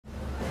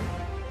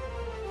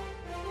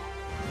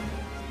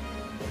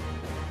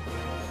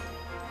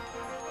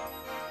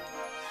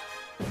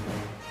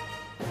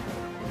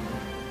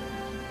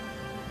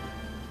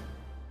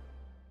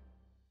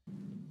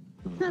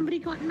Somebody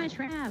caught in my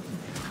trap.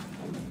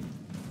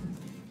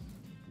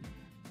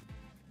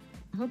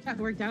 I hope that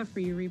worked out for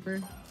you,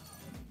 Reaper.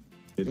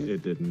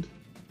 It didn't.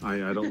 I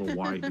don't know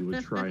why he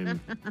would try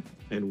and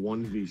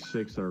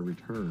 1v6 our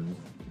return.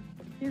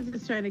 He's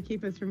just trying to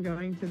keep us from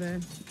going to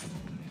the...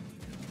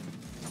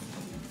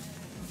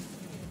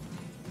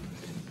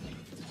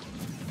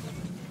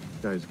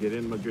 Guys, get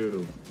in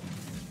Magoo.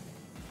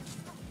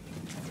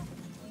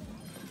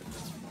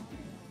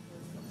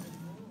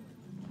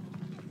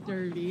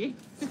 Dirty.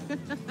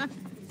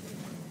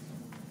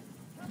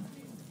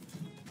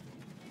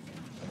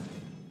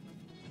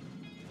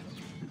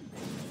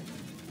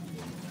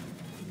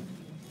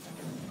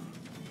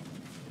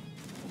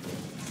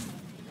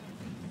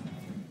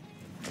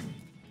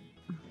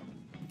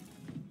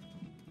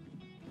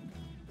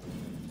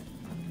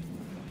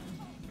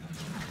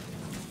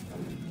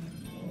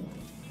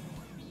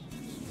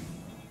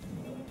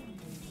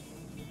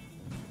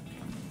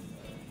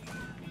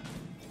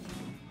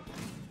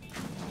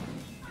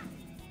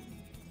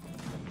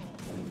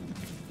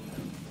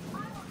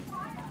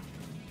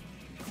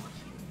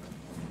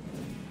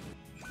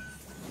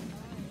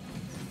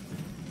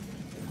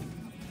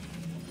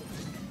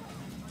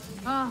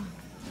 Oh,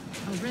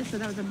 Arissa,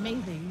 that was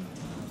amazing.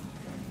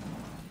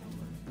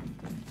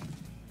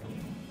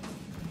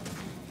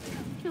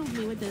 Killed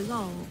me with his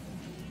ult.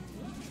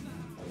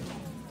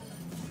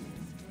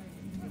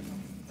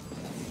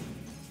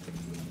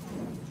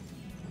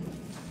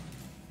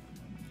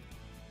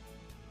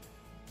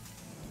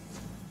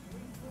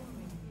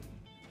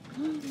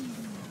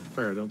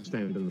 Fair, don't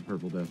stand in the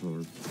purple death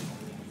orb.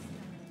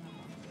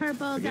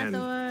 Purple death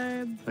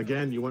orb.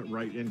 Again, you went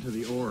right into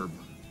the orb.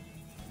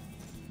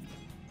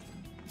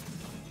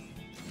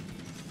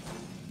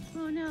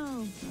 Oh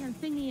no, I got a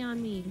thingy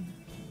on me.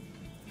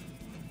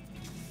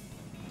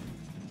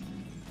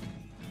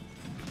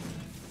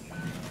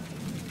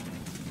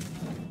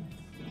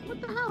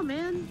 What the hell,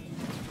 man?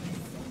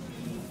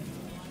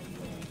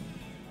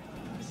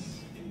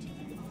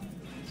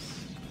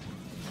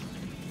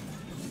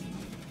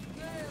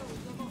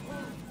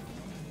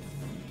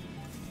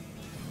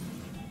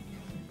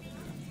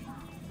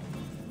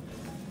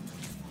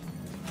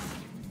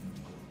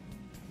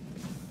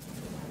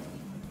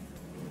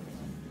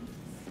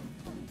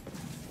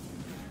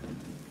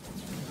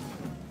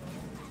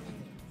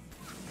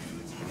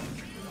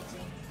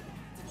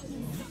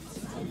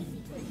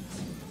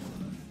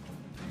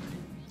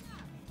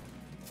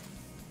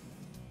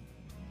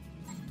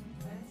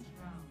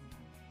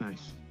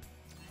 Nice.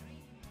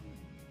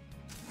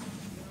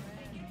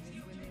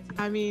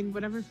 I mean,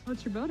 whatever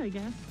floats your boat, I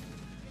guess.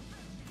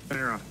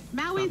 Farah,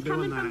 Maui's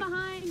coming from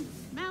behind.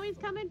 Maui's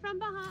coming from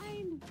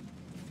behind.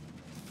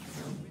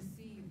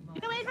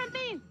 Get away from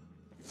me!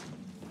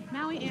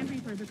 Maui and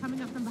Reaper, they're coming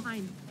up from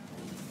behind.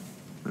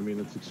 I mean,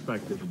 it's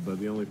expected, but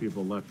the only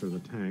people left are the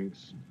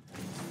tanks.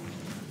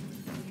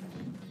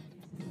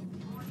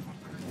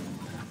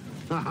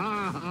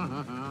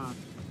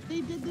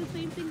 They did the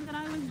same thing that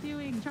I was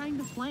doing, trying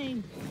to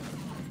flank.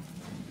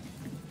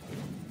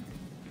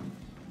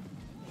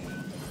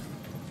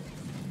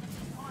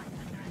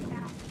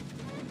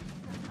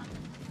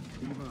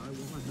 Eva, I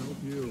want to help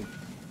you.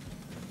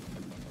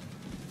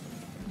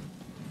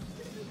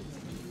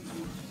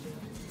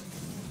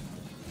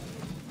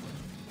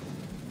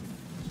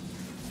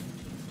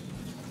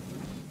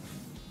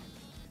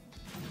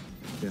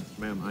 Yes,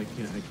 ma'am, I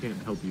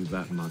can't help you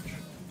that much.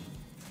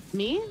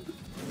 Me?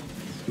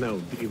 No,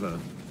 Diva,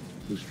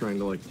 who's trying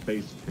to, like,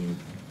 face tank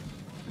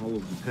all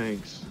of the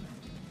tanks.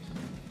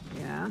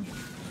 Yeah.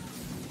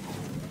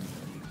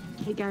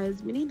 Hey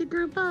guys, we need to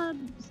group up.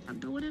 Stop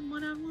going in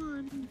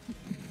one-on-one.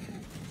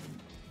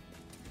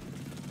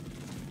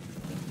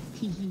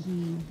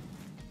 Hee.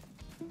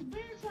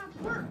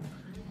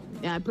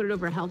 Yeah, I put it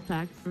over health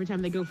packs. Every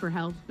time they go for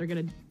health, they're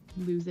gonna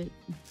lose it.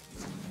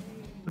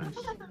 Nice.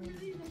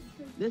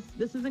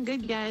 This isn't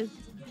good, guys.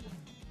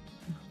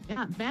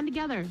 Yeah, band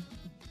together.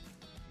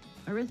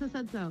 Arissa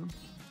said so.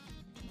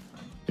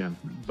 Yeah,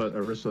 but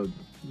Arissa,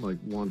 like,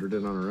 wandered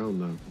in on her own,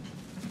 though.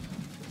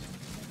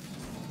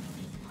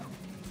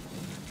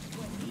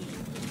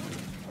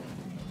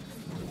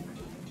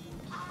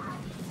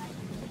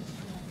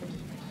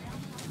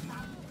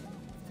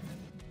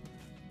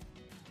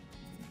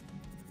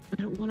 I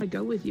don't want to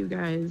go with you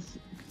guys.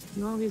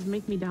 You always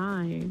make me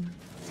die.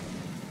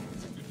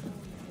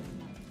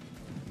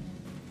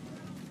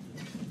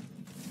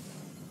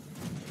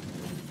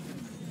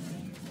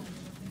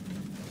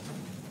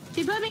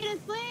 She put me to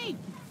sleep!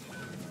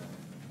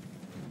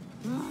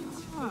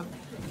 Ah.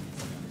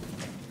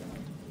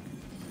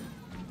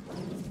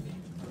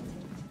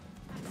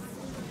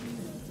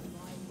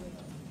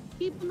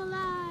 Keep them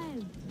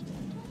alive!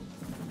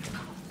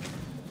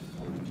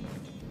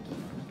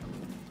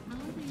 How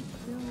are they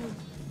still...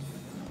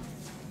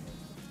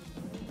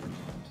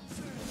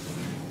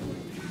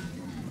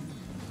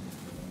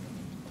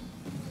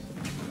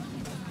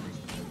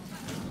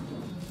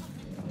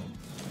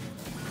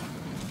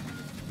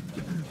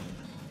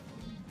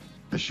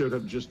 I showed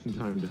up just in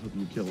time to help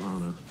you kill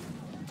Ana.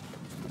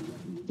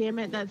 damn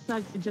it, that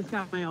sucks. It just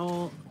got my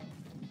ult.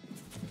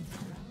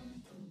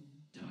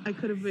 I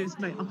could have used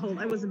my ult.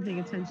 I wasn't paying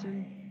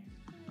attention.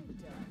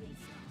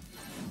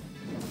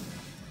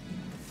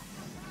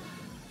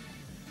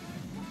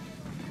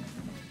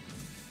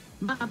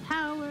 My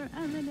power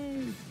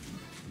emanates.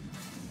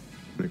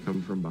 They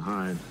come from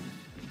behind.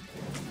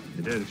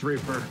 It did. It's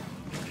Reaper.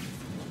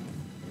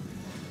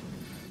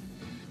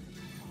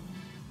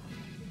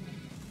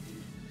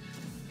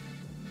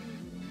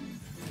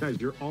 Guys,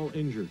 you're all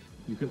injured.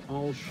 You can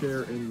all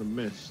share in the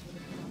mist.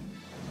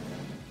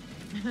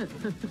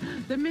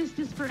 The mist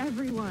is for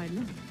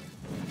everyone.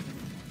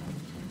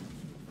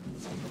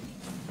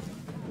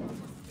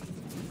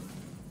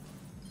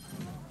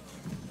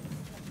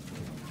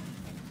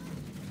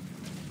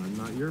 I'm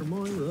not your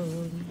Moira.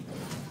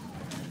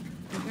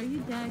 Like, are you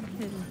dead?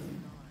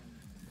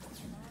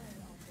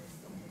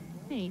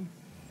 Hey.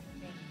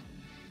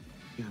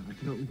 Yeah, I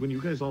can. When you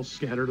guys all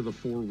scatter to the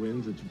four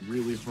winds, it's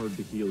really hard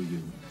to heal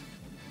you.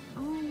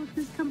 Oh, look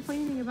who's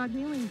complaining about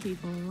healing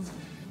people.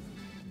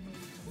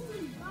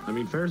 I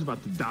mean, Fair's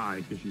about to die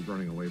because she's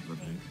running away from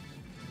me.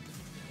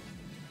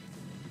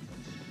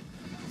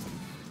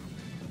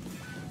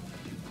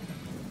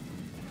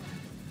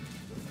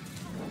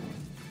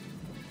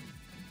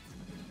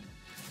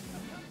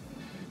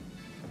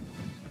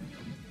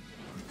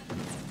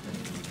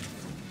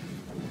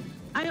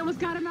 I almost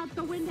got him out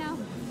the window.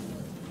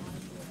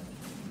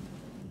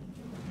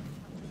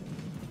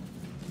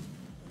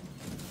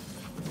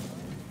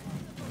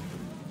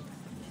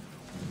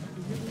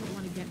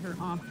 Get her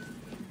off.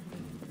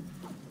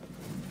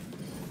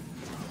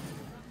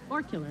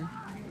 Or kill her.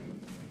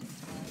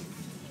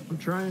 I'm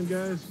trying,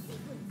 guys.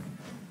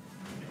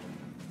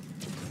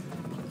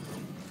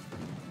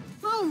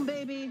 Boom,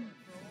 baby.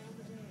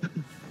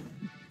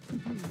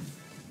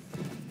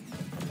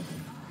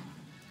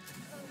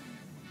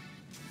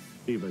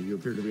 Eva, you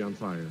appear to be on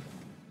fire.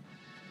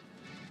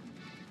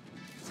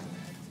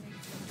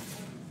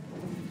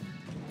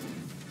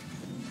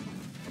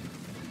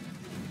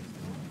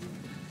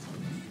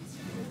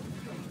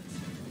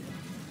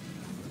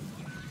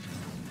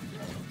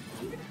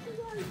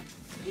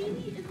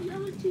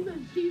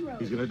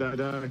 He's gonna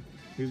die.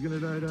 He's gonna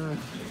die.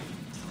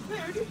 Wait,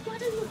 are you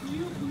fighting with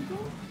real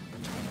people?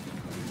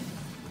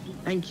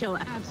 And kill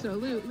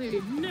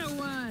absolutely no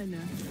one.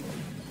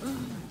 Ugh.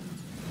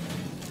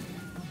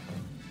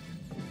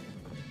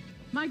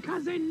 My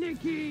cousin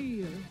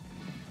Nikki.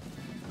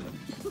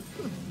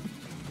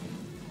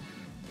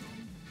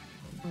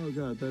 Oh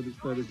god, that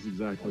is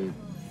exactly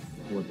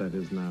what that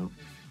is now.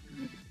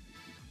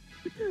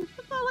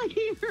 That's all I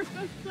hear.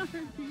 I'm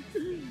sorry.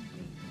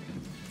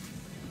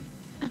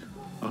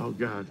 Oh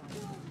god,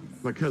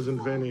 my cousin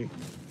Vinny.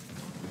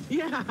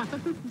 Yeah.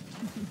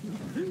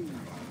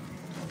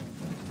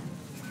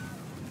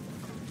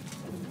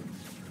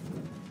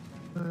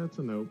 That's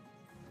a nope.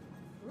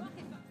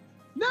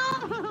 No!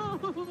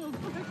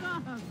 Fuck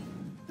off.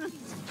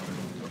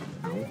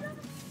 Ow.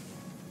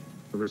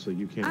 Obviously,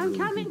 you can't. I'm really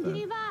coming,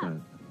 beat that.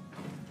 Diva.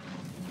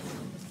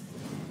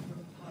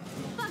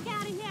 Fuck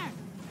out of here!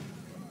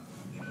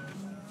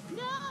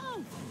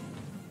 No!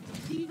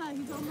 Diva,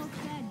 he's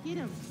almost dead. Get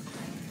him.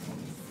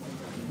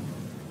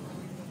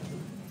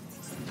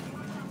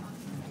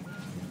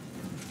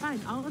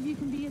 Fine, all of you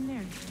can be in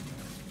there.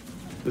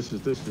 This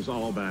is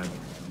all bad.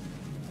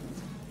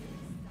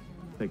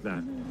 Take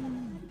that.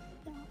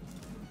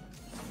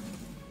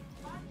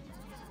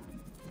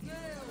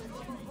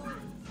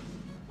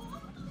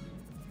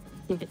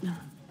 Get it.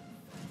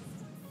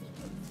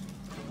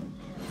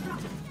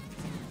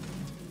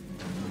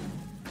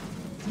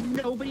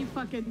 Nobody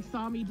fucking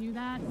saw me do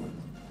that.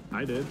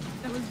 I did.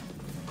 That was.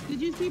 Did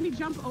you see me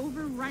jump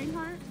over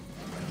Reinhardt?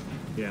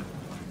 Yeah.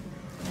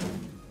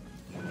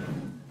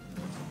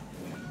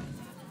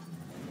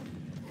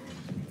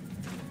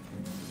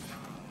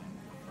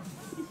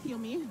 Please heal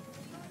me.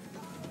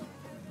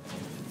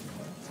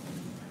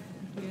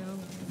 Thank you.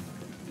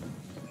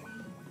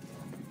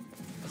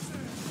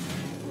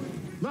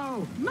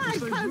 No! My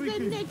This thing's cousin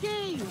leaking.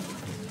 Nikki!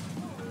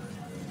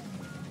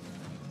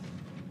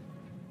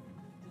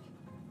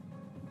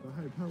 The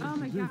high-powered Oh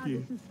my god,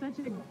 Suzuki. this is such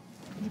a...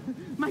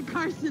 My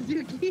car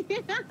Suzuki!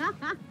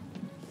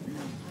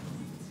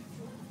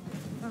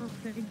 Oh,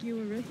 thank you,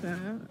 Arissa.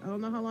 I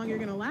don't know how long you're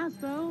gonna last,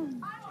 though.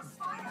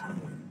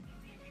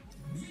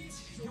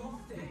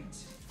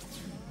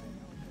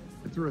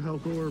 I threw a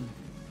health orb.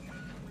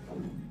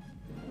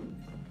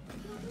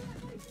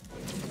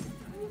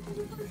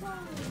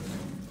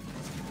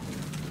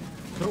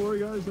 Don't worry,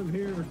 guys, I'm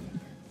here.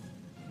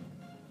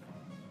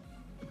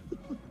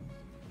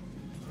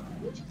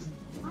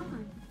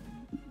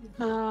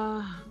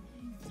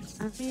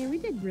 I mean, we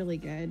did really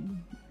good.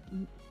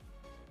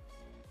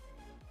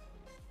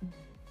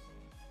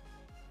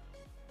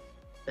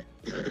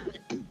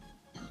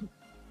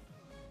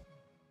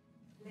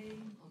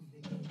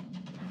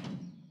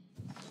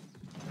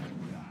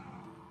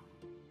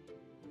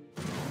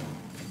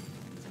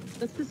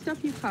 That's the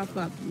stuff you cough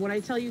up. When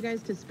I tell you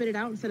guys to spit it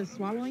out instead of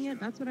swallowing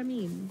it, that's what I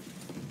mean.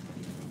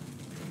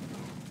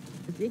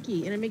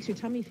 icky, and it makes your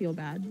tummy feel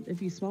bad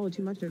if you swallow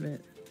too much of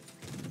it.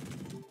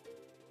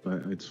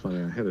 It's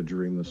funny. I had a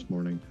dream this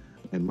morning,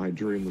 and my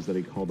dream was that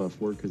he called off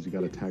work because he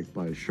got attacked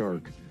by a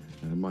shark.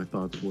 And my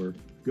thoughts were,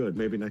 good,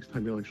 maybe next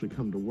time he'll actually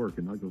come to work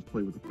and not go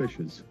play with the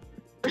fishes.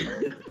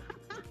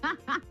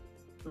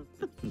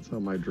 That's how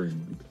my dream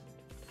went.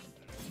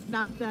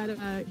 Not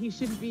that he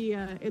shouldn't be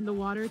in the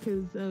water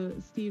because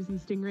Steves and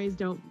stingrays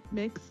don't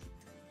mix.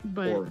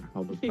 But or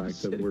how the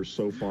fact that we're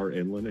so far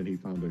inland and he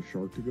found a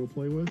shark to go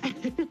play with.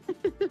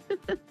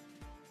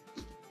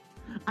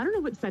 I don't know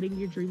what setting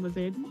your dream was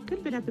in. Could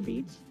have been at the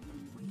beach.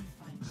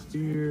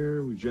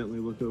 Here, we gently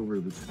look over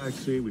the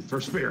taxi. We throw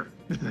spear.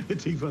 I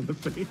hit Eva in the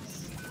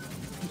face.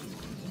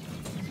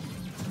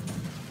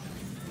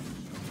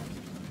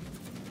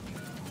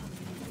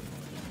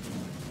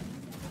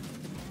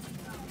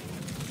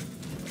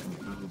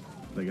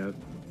 They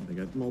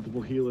got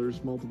multiple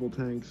healers, multiple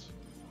tanks.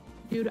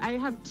 Dude, I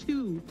have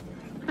 2.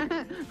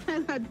 I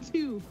had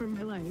 2 for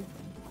my life.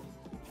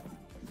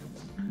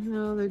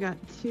 No, they got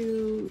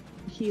 2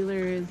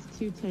 healers,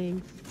 2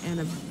 tanks, and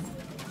a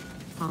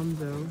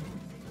Hanzo.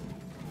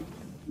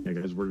 Yeah,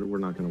 guys, we're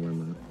not gonna win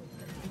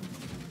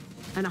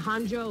that. And a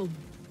Hanjo.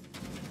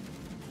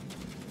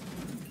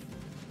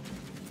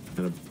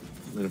 And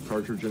a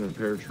partridge in a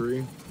pear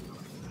tree.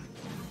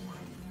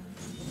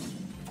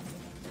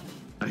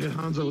 I hit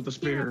Hanzo with the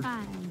spear.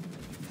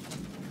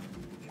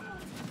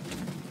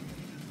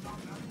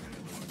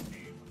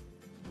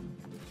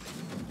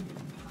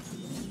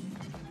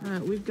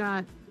 We've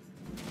got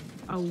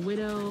a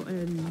widow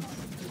and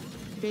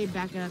Babe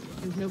back up.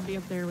 There's nobody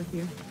up there with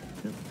you.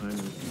 Yep, I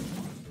know.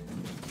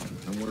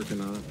 I'm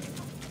working on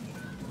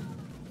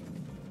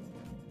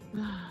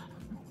it.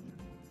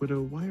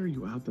 Widow, why are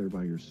you out there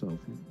by yourself?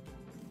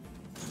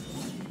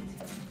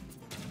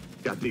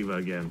 Got Diva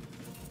again.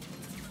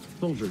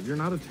 Soldier, you're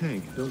not a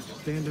tank. Don't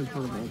stand in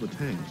front of all the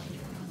tanks.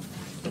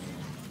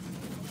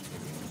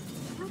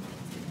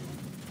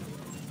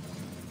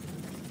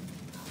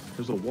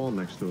 There's a wall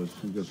next to us.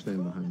 You go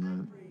stand behind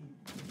that.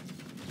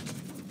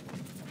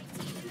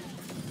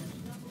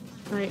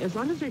 Right, as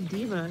long as their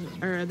diva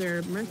or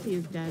their mercy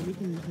is dead, we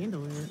can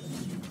handle it.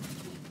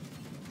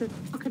 They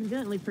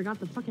conveniently forgot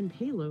the fucking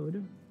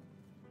payload.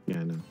 Yeah,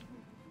 I know.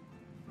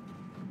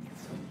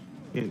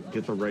 Can't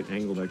get the right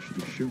angle to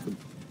actually shoot them.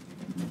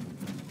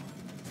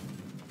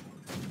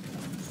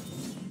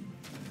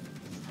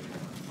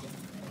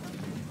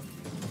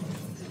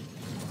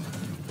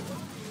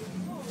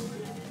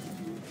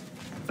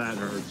 That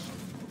hurts.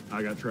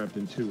 I got trapped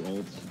in 2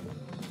 ults.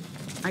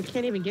 I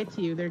can't even get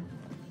to you. They're...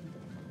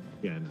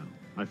 Yeah, I know.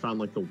 I found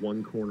like the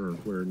one corner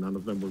where none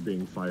of them were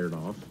being fired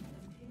off.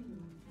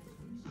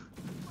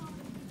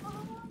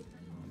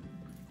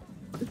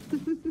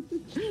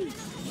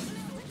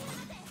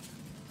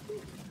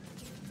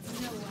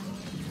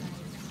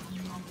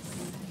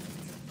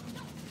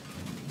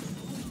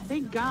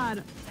 Thank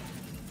God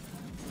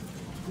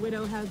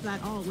Widow has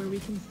that ult where we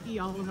can see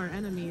all of our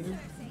enemies.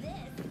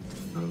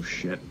 Oh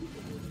shit.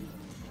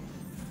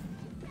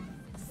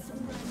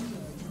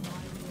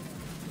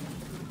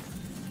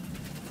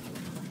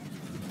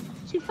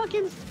 She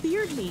fucking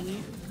speared me.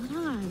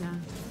 God.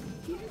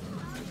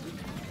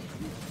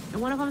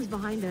 And one of them is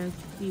behind us.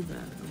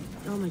 Diva.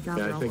 Oh my God,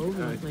 Yeah, they're all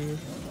over the place.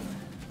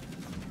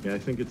 Yeah, I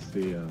think it's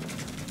the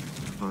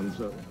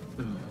Hanzo.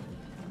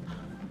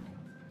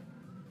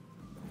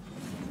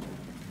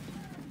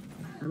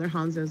 Oh, their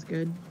Hanzo's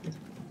good.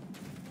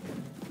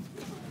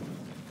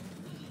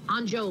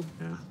 Hanjo.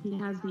 Yeah. He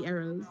has the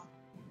arrows.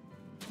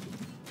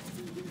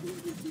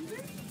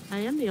 I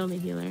am the only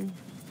healer.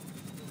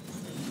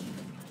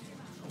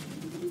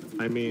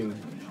 I mean,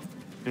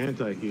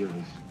 anti-heals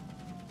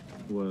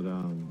would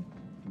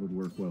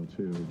work well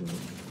too, but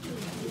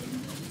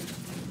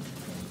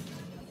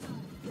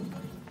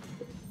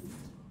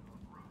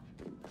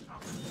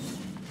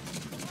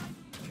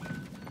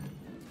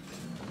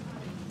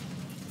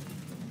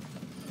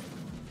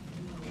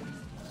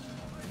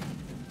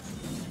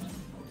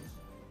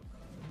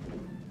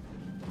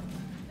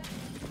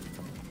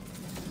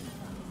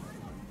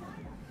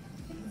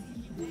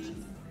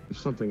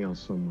there's something else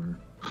somewhere.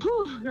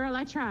 Whew, girl,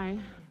 I try.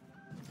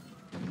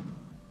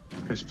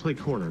 Guys, play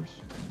corners.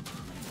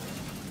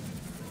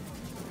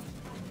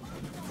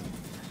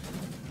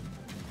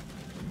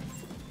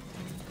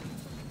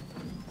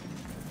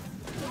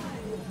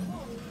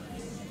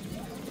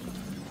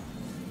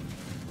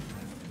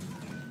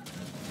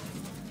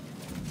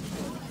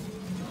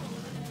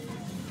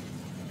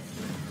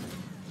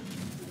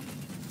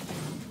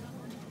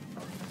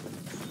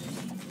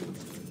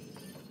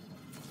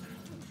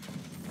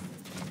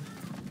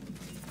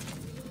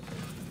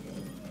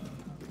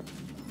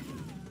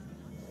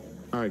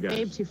 All right, guys.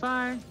 Babe, too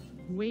far.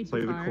 Way too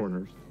Play far. the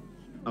corners.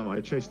 Oh, I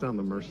chased down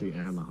the Mercy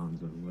and the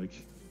Hanzo,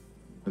 like,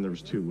 and there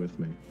was 2 with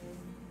me.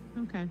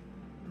 Okay.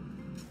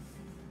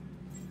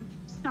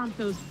 Stomp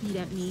those feet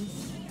at me.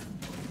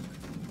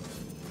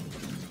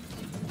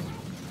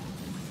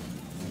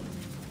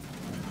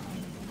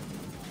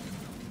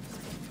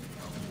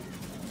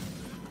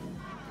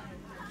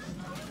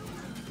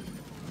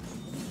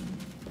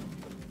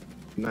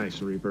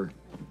 Nice, Reaper.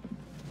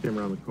 Came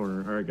around the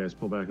corner. All right, guys,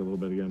 pull back a little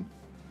bit again.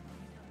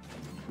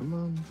 Come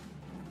on.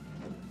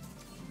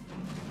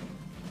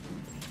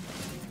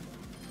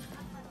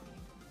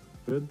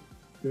 Good,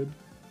 good.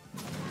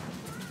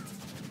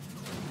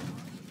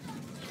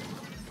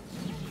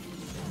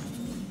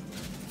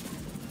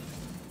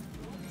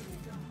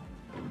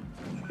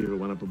 It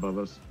went up above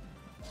us.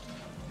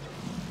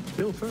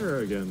 Kill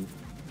Farah again.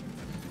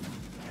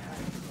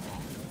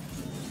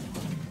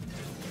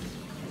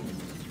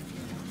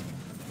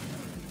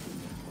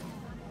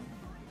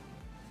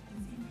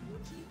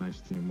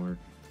 Nice teamwork.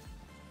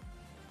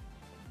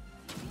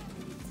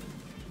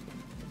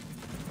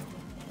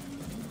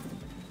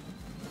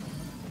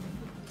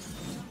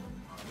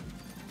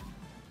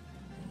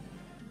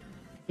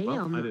 Damn.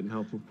 Well, I didn't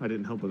help. I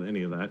didn't help with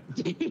any of that.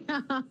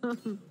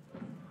 Damn.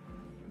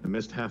 I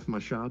missed half my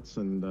shots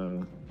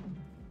and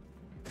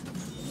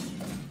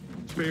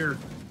spear.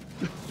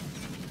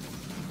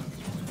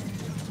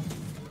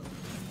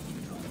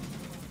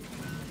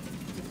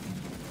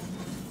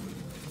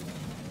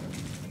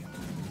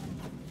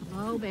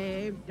 Oh,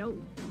 babe,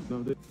 don't.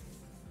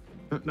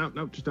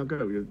 No, just don't go.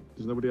 There's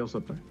nobody else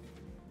up there.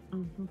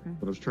 Oh, okay.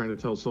 But I was trying to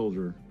tell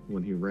Soldier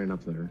when he ran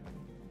up there.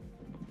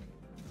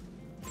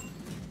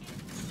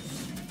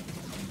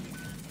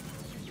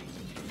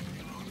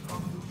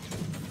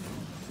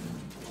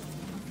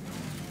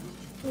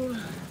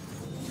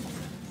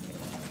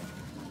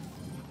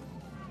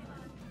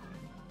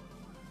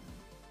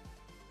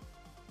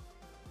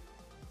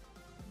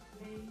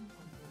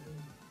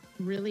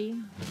 Really?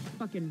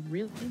 Fucking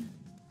really?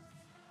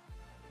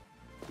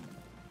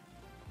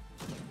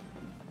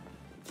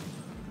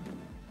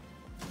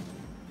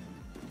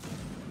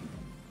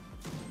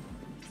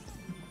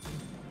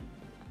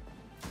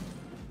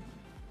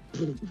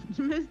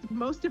 Missed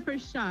most of her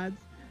shots.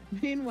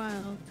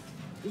 Meanwhile,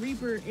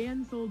 Reaper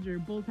and Soldier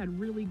both had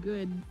really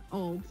good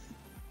ults.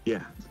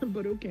 Yeah.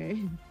 But okay.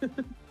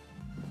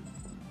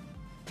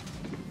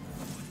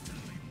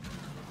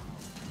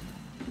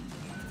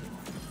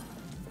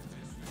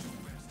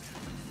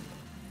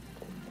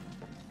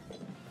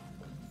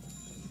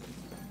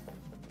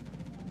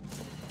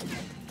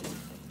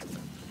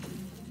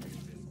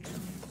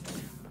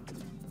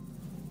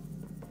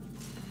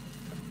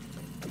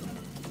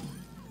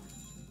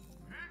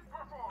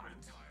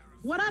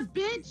 What up,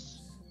 bitch?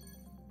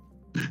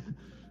 I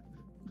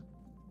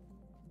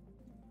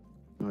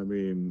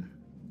mean,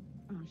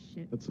 Oh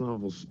shit. that's an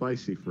awful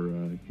spicy for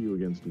you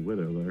against a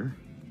Widow there.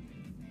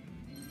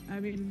 I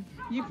mean,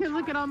 you can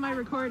look at all my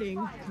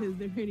recordings because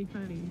they're pretty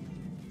funny.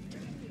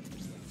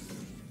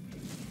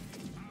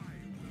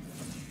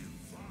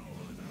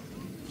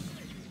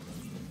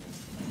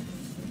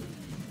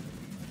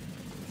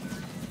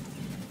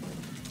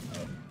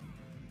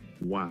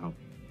 Wow.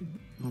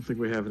 I don't think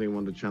we have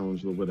anyone to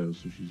challenge the Widow,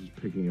 so she's just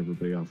picking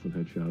everybody off with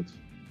headshots.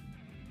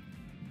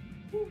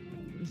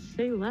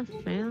 Stay left,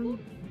 fam.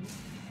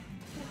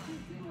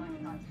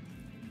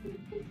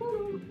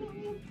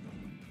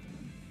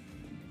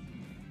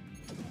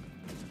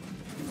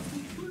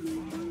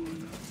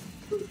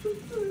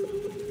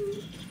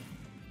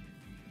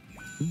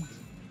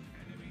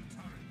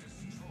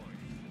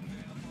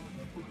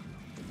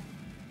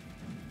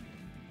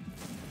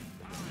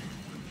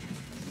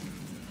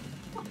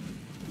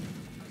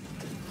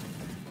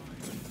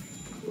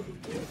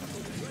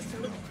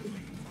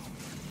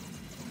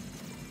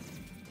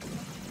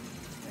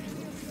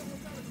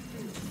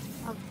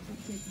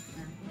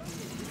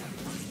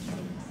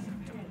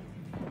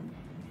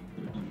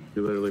 He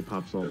literally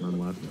pops ult and I'm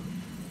left.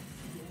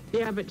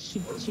 Yeah, but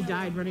she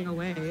died running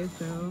away,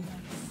 so.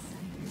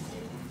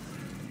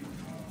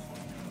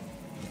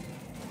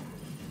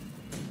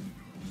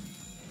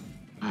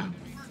 Wow.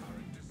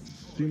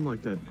 Seemed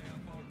like that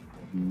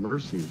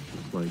Mercy is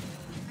just like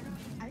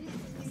I didn't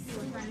think you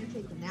were trying to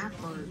take a nap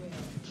or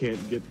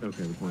can't get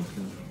okay, the point's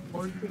gone.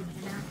 take a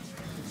nap.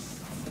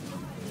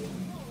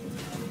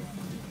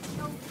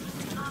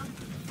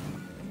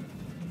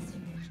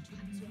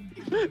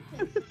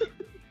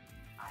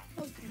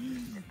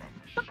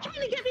 Stop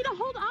trying to get me to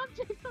hold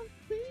objects. I'm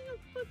playing a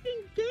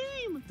fucking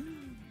game.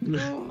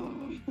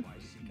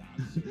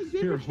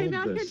 Here, Xander came hold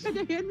out here this. and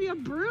tried to hand me a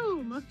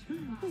broom.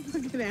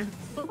 Fucking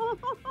asshole.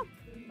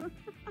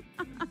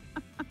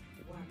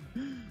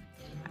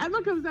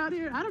 Emma comes out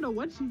here. I don't know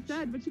what she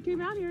said, but she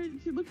came out here and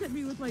she looked at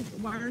me with like,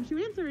 "Why aren't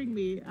you answering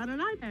me on an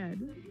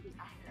iPad?"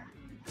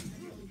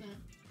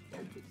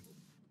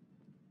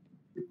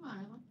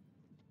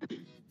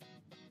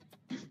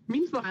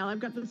 Meanwhile, I've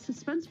got the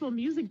suspenseful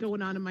music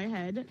going on in my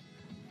head.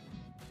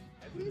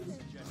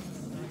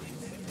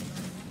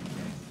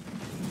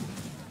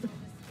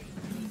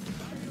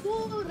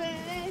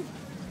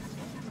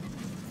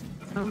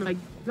 Oh my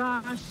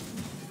gosh.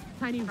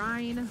 Tiny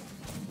Ryan.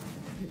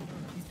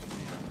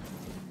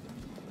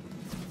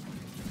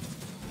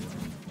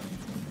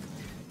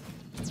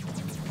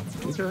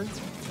 Okay.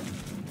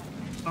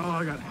 Oh,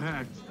 I got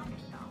hacked.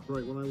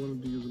 Right when I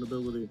wanted to use an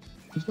ability.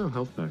 There's no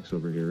health packs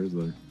over here, is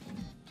there?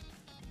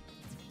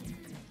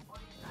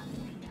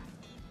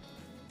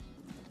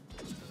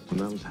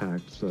 that was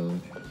hacked, so...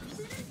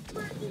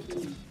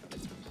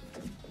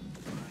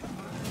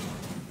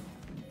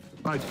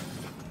 Bye.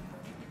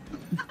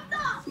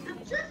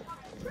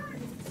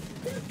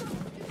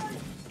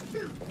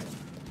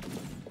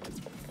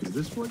 Is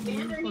this what you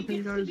Xander, he fucking gets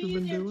to guys have be been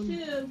in there doing?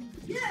 too.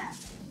 Yeah.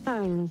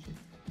 Oh.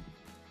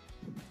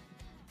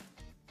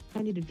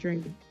 I need a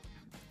drink.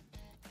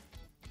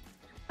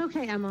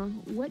 Okay, Emma,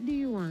 what do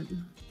you want?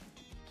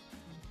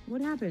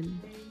 What happened?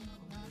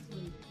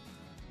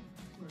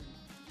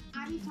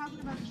 I'm talking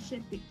about the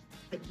shipping,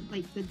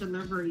 like the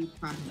delivery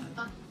process.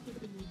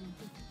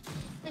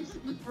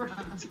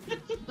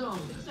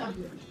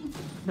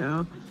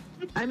 No.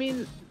 I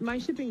mean, my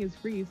shipping is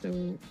free,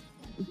 so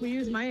if we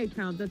use my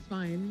account, that's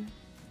fine.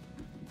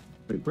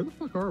 Wait, where the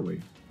fuck are we?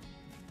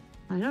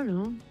 I don't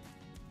know.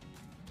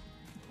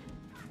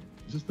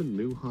 Is this the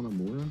new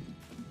Hanamura?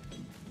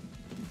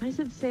 Why does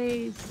it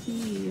say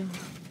C?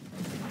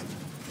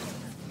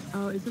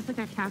 Oh, is this like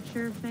a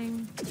capture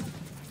thing?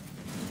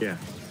 Yeah.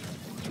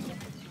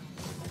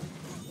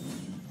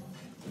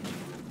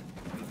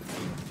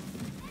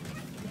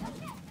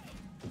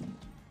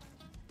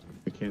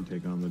 I can't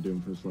take on the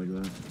Doomfist like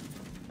that.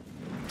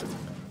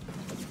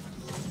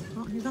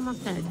 Well, he's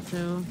almost dead,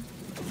 so...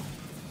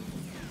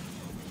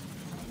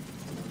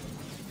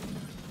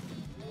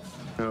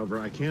 However,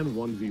 I can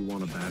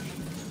 1v1 a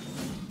Bastion.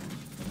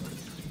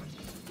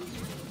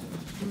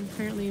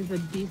 Apparently he's a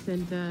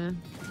decent,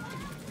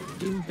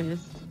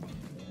 Doomfist.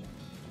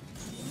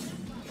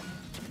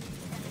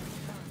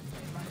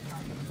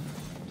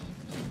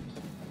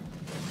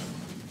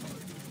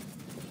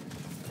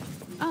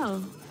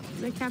 Oh,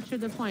 they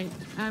captured the point.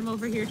 I'm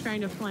over here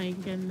trying to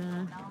flank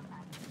and,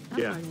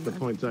 Yeah, the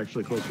point's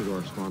actually closer to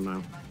our spawn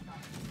now.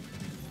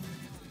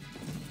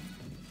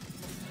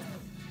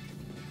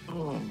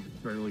 Oh,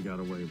 barely got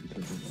away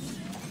because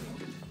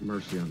of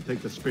Mercy on.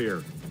 Take the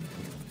spear.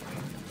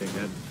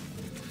 Dickhead.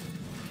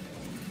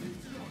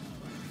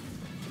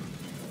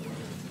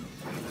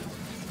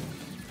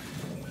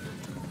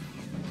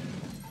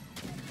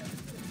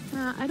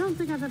 I don't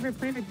think I've ever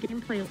played a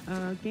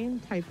game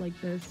type like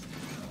this.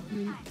 I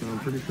mean, No, I'm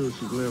pretty sure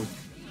this is new.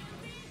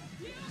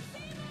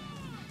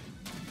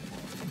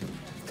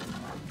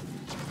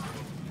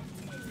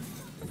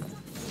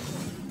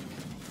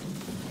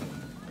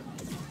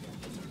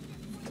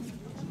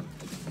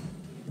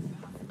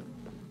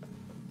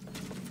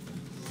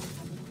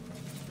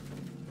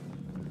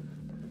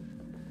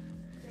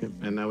 Yep,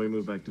 and now we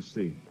move back to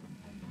C.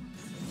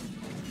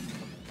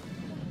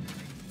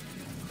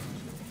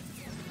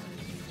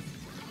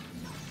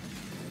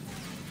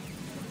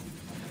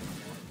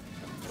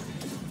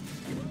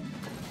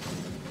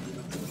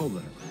 Hold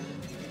there.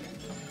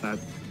 That.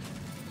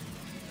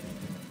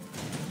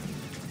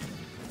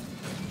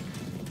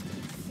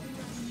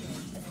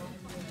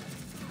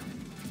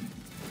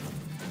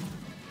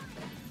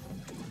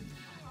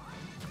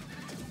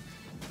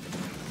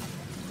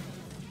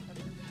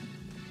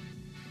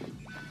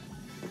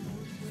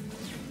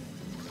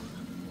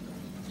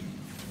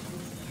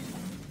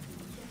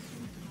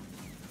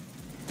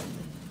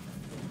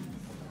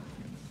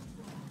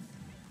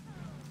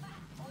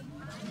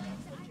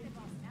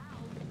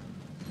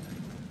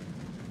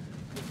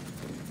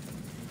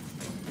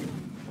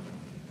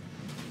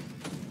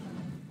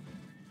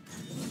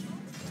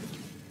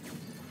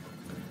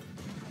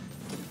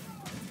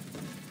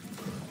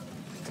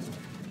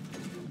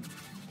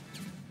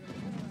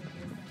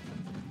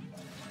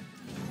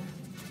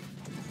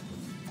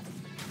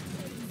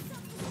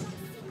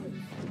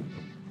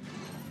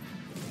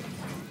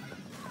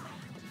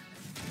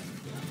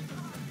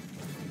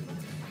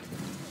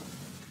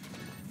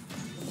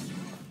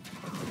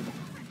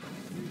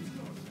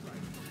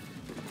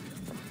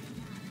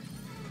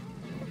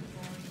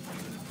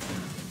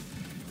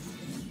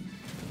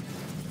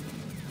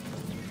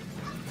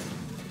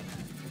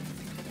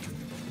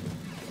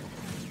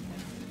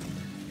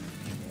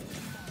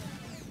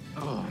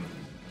 Oh,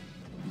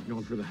 he's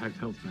going for the hacked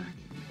health back.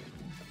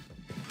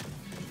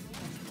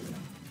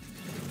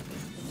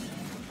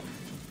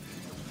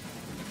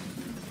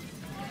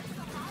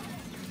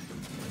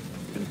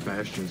 And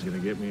Bastion's gonna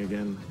get me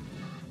again.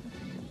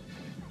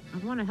 I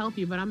want to help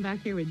you, but I'm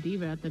back here with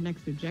Diva at the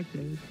next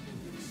objective.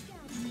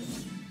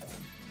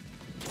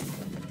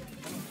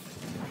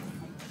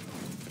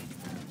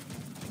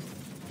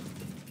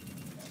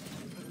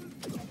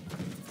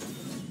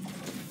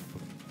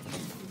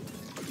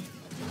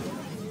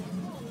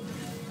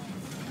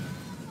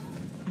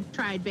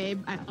 Tried,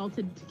 babe. I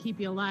ulted to keep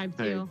you alive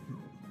too.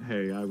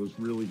 Hey, I was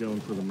really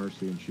going for the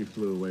Mercy, and she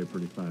flew away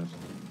pretty fast.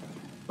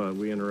 But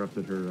we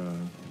interrupted her,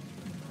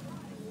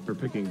 her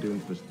picking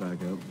Doomfist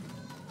back up.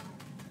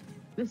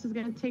 This is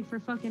gonna take for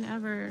fucking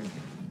ever.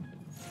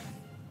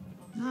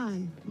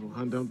 God. Oh,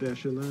 hun, don't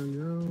dash in there,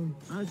 yo.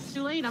 Oh, it's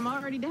too late. I'm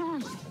already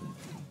dashed.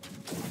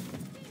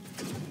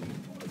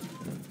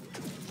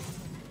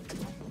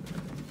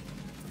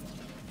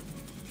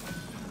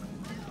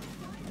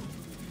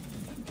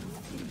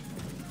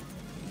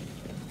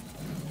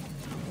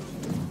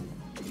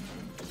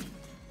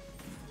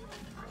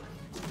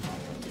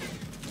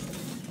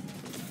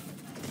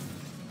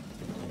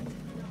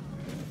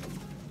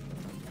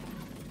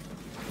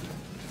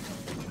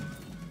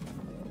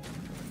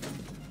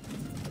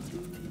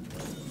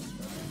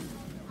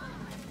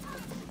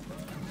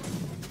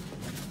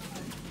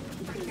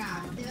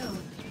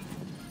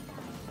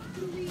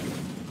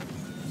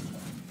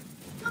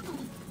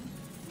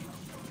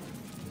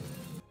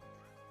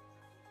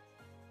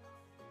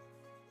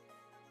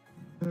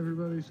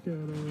 Everybody scatter.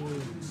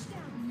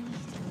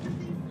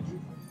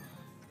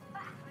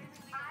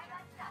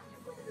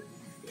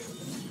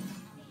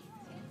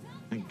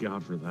 Thank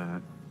God for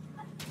that.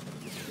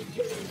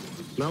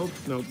 Nope,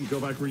 nope. Go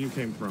back where you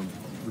came from.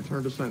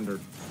 Return to sender.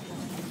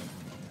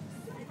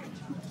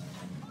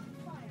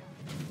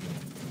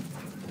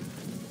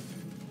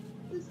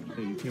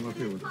 Hey, you came up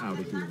here without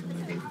a healer.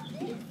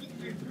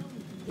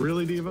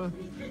 Really, Diva?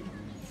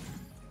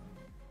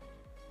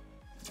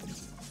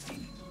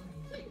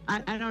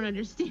 I don't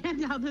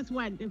understand how this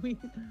went. Did we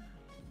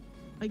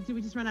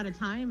just run out of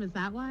time? Is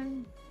that why?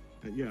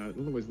 Yeah,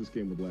 otherwise this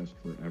game would last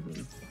forever.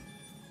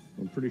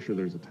 I'm pretty sure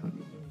there's a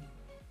time.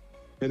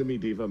 Enemy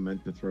Diva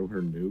meant to throw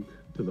her nuke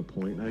to the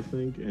point, I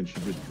think, and she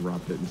just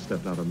dropped it and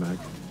stepped out of mech.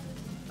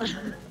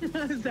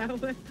 Is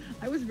that what?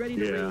 I was ready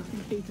to raise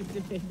in case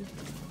it did.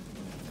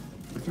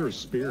 I threw a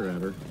spear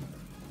at her.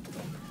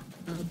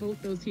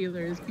 Both those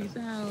healers. Peace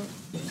out.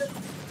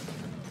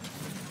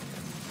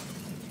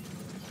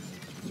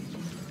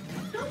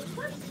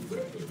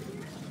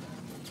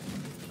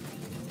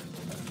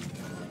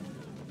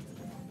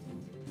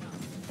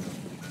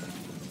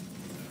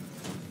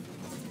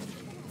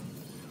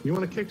 You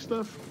want to kick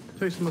stuff?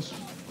 Taste my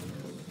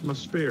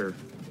spear.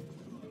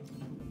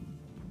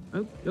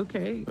 Oh,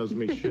 okay. That was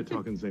me shit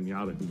talking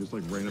Zenyatta, who just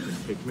like ran up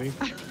and kicked me.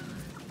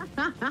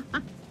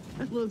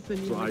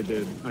 Listen, so I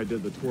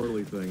did the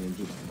twirly thing and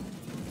just.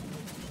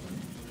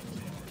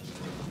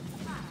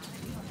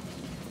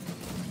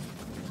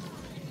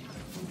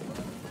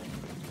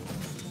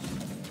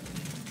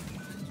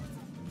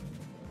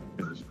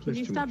 Can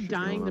you stop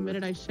dying the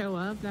minute I show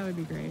up? That would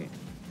be great.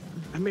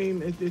 I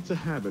mean, it's a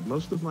habit.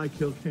 Most of my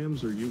kill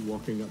cams are you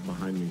walking up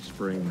behind me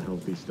spraying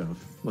healthy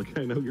stuff. Like,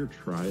 I know you're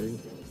trying.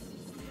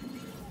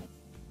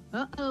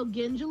 Uh-oh,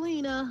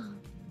 Gingelina.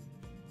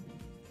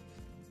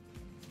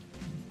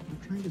 I'm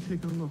trying to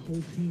take on the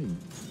whole team.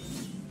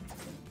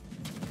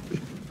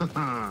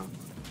 Haha.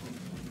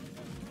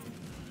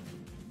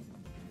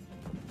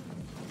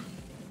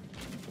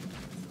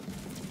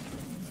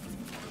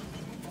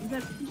 Is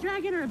that a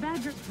dragon or a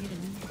bad dragon?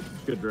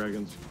 Good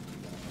dragons.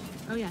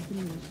 Oh yeah, can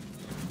English.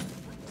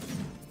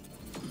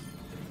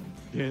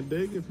 Can't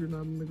dig if you're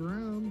not in the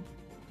ground.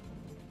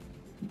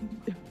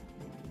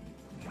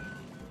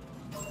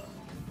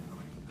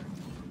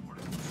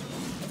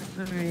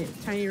 Alright,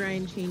 Tiny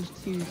Ryan changed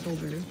to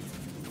soldier.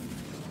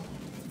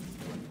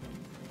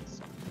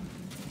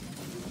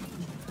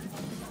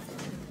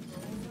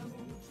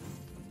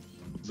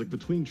 It's like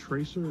between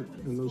Tracer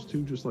and those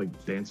two just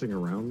like dancing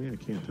around me, I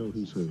can't tell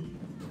who's who.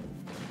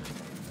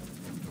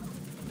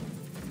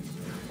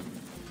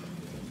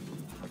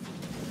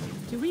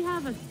 Do we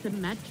have a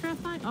Symmetra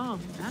fight? Oh,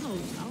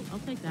 I'll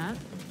take that.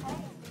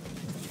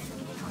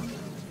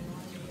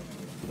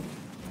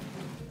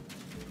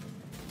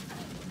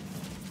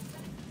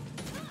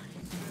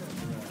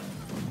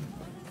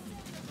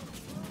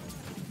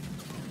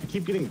 I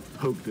keep getting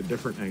poked at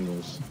different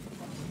angles.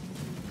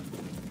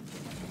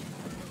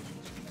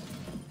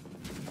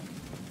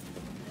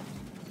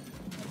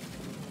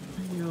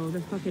 I know,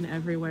 they're fucking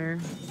everywhere.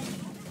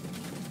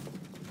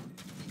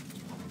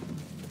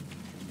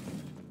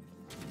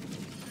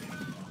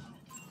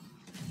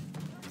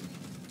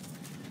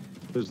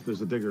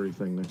 There's a diggery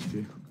thing next to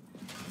you.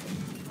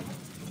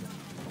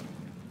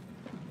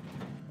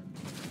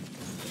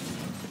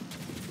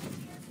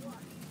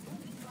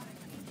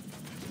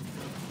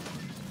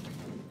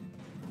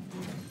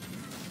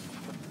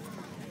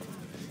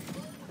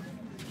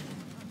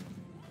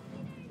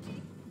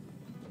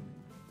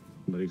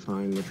 Somebody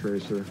find the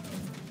Tracer.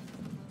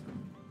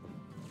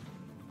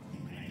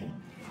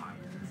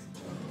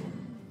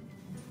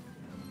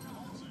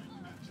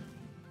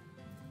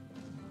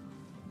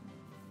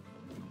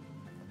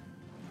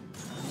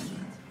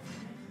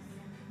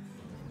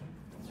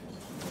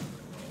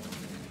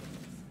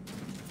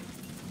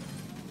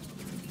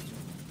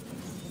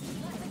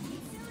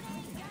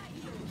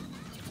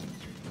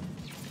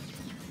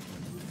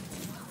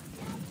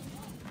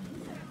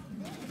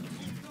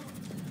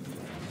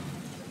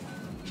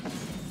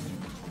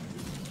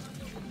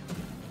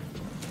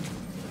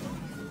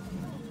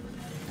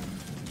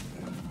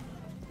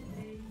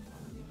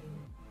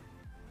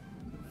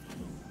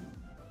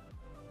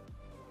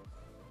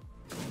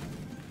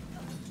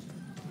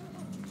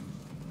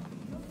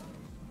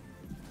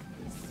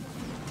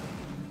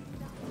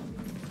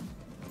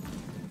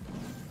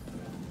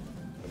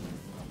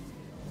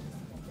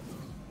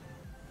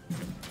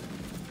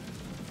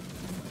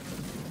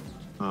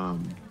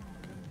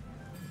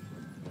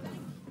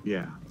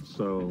 Yeah,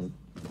 so...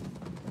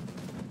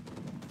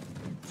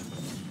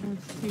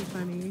 That's too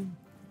funny.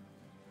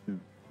 Yeah,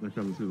 they're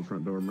coming through the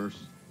front door,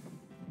 Merce.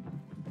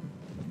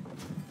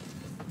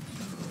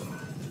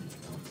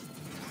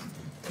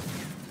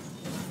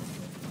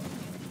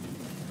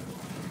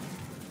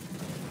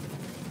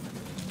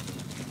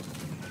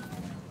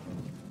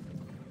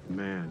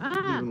 Man,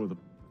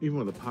 even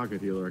with a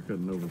pocket healer, I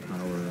couldn't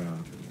overpower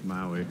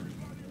Maui.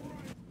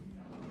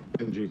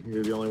 Genji,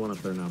 you're the only one up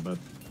there now, bud.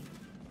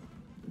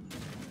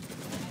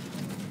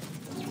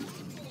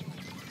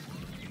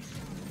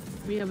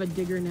 We have a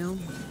digger now.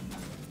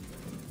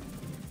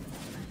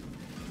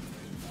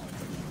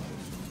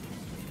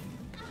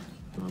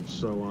 I'm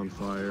so on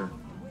fire.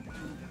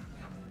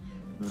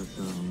 That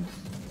sounds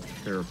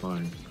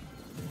terrifying.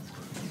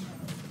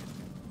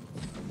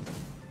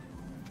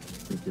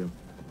 Thank you.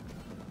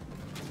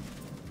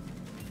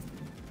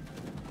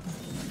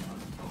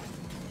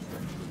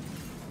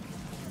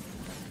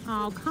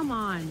 Oh, come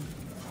on.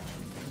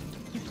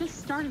 It just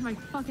started my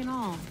fucking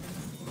all.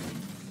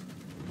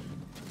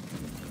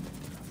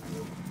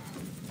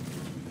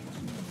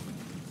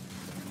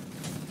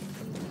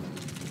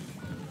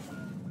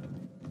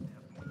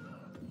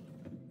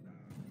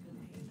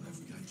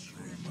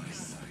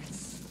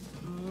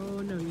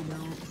 Oh, no, you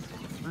don't.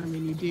 I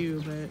mean, you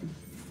do, but...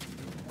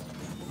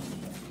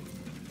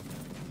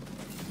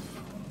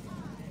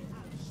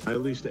 I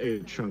at least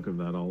ate a chunk of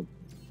that ult.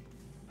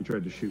 He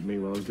tried to shoot me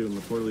while I was doing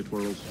the twirly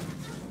twirls.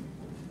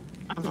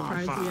 I'm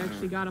surprised we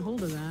actually got a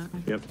hold of that.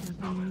 Yep.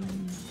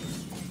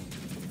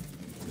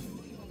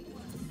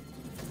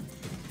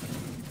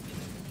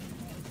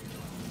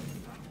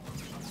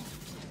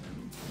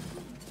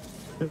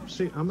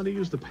 See, I'm going to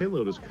use the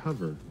payload as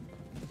cover.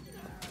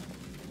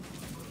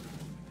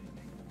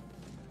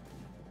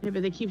 Yeah,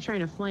 but they keep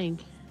trying to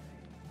flank.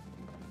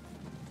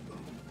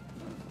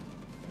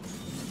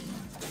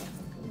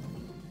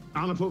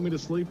 Anna put me to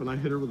sleep and I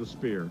hit her with a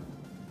spear.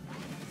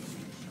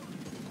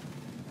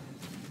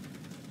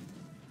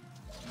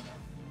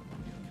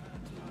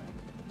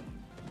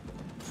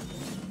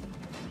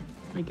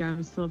 My God,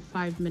 we still have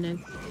 5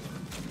 minutes.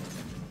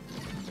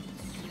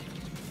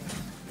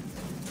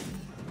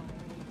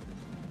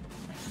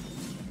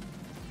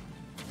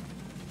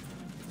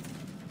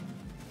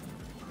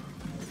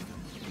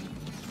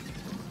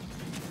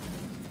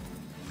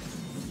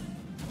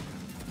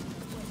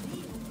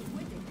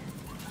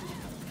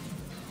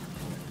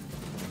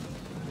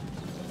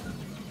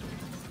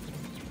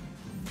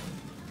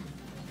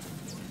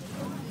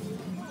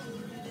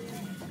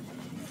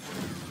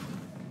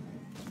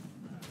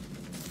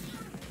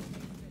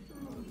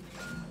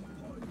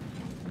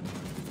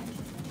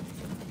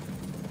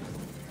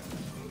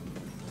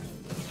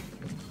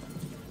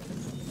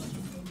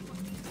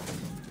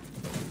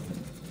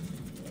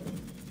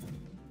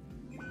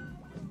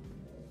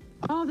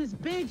 Oh, this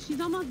bitch, she's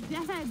almost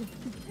dead.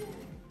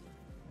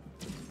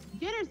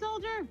 Get her,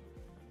 soldier!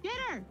 Get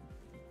her!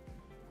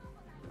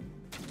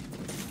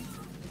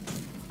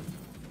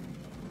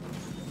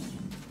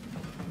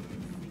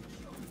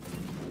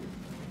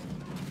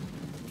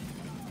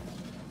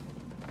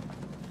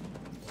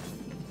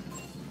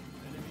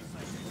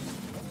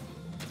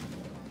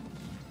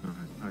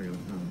 Alright, I got it.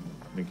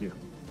 Thank you.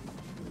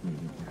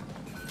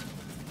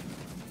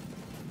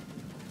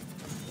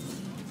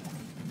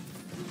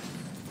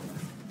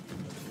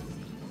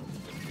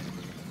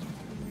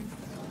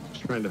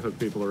 Trying to hook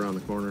people around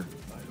the corner.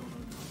 I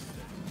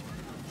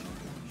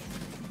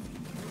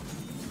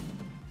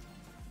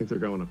think they're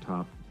going up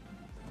top.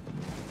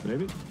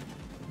 Maybe? God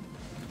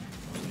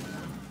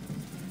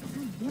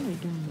damn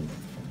it, guys.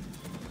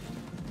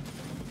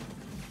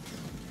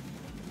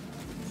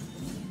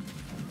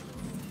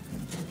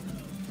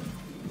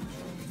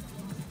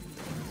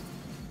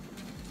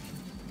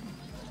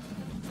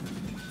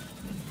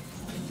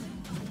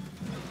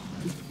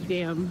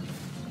 Damn,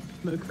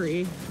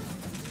 McCree.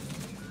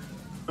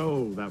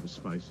 Oh, that was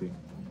spicy.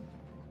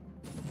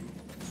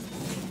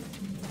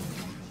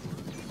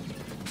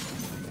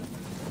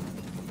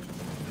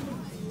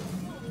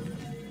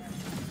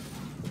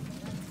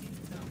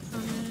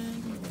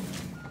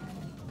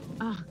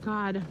 Oh,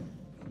 God.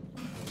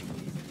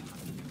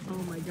 Oh,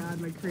 my God,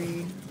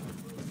 McCree.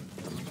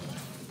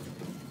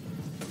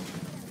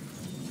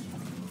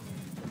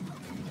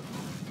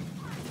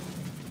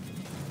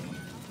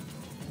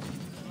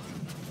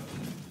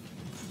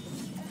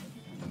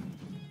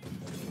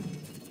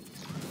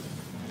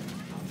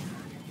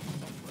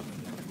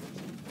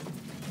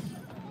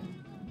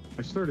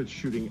 I started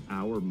shooting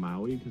our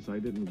Maui because I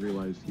didn't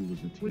realize he was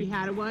a team. We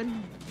had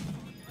one.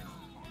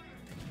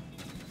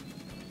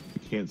 I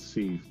can't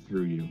see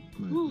through you,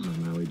 my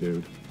Maui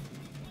dude.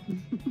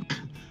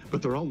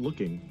 But they're all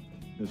looking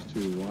as to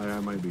why I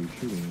might be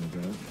shooting like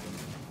that.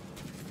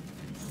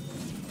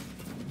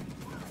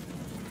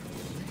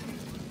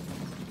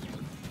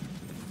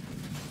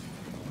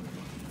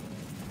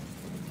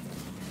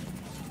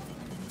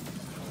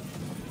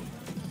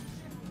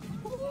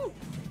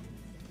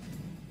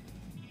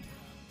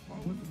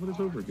 What is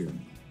over here?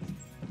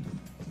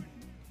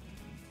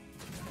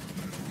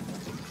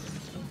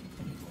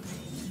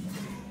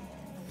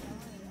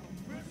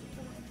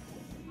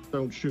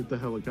 Don't shoot the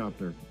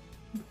helicopter.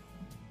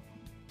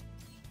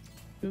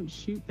 Don't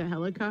shoot the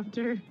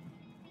helicopter.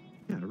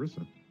 Yeah,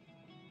 Arissa.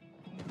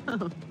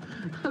 Oh,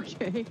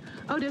 okay.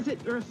 Oh, does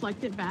it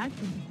reflect it back?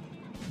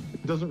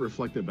 It doesn't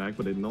reflect it back,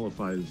 but it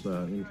nullifies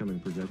incoming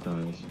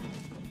projectiles.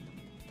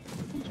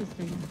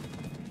 Interesting.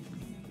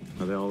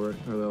 Are they all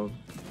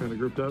kind of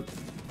grouped up?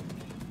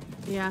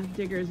 Yeah,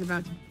 Digger's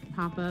about to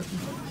pop up.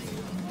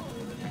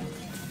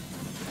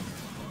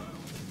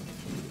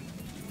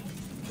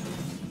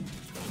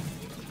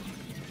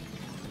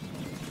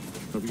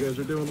 Hope you guys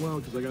are doing well,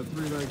 because I got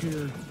 3 back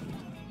here.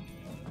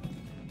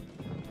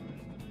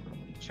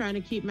 Trying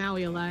to keep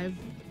Maui alive.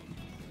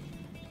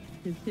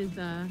 His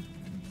I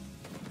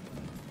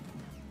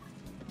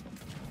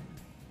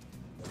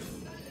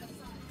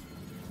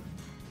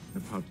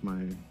popped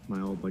my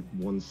ult like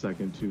 1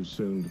 second too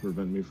soon to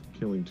prevent me from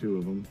killing 2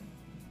 of them.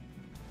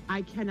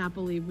 I cannot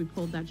believe we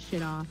pulled that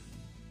shit off.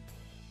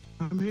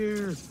 I'm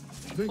here!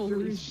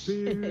 Holy Victory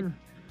spear! shit.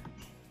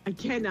 I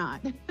cannot.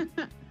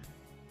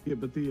 Yeah,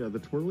 but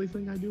the twirly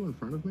thing I do in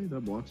front of me,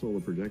 that blocks all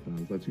the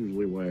projectiles. That's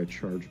usually why I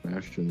charge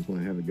bastions when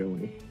I have it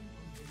going.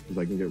 Because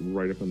I can get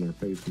right up in their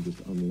face and just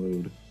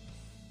unload.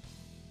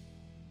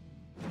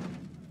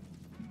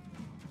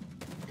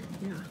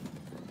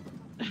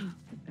 Yeah.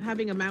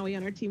 Having a Maui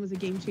on our team was a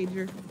game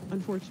changer,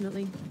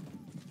 unfortunately.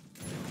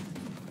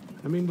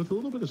 I mean, with a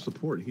little bit of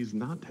support, he's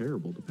not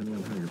terrible, depending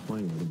on how you're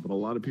playing with him. But a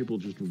lot of people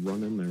just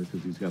run in there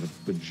because he's got a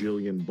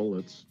bajillion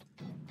bullets.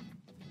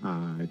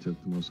 I took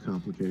the most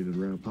complicated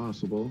route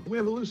possible. We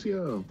have a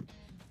Lucio!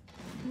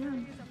 Yeah.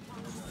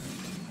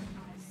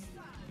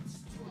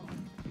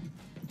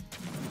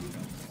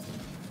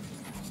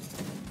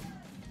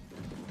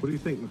 What do you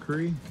think,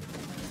 McCree?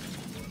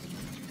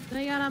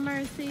 They got a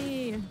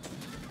Mercy!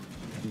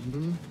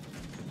 Mm-hmm.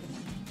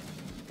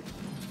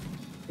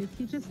 Is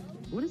he just...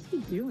 What is he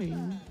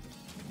doing?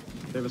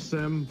 They have a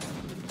sim.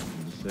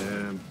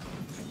 Sim.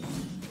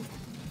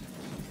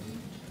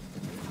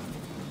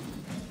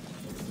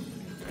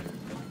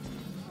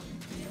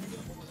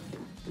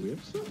 Do we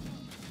have sim?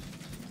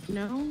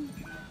 No?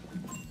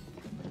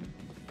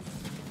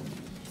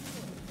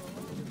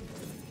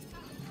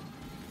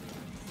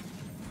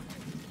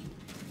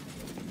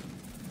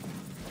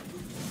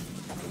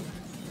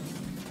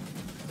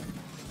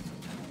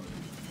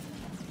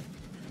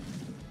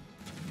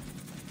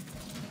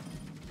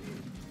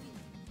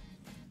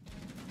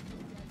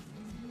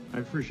 I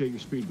appreciate your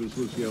speed boost,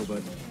 Lucio,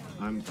 but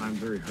I'm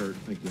very hurt.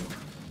 Thank you.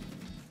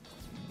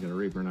 You got a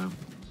Reaper now.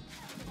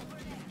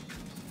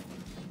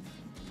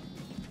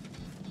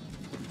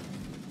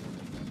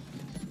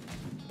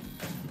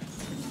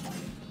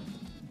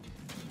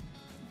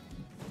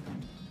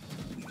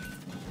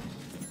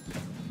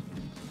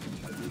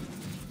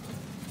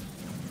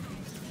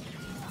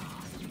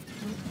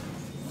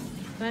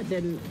 That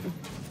didn't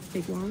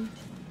take long.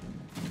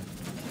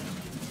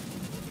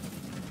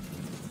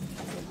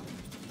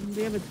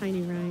 We have a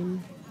tiny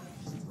Rhine.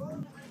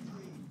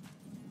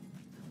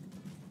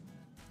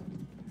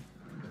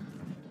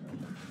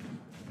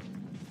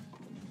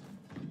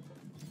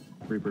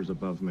 Reaper's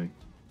above me.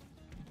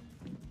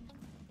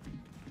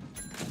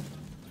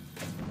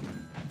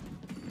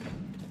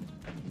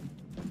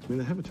 I mean,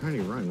 they have a tiny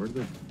Rhine. Where'd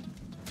they...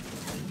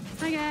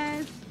 Hi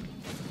guys!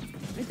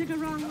 I took a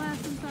wrong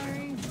left, I'm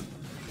sorry.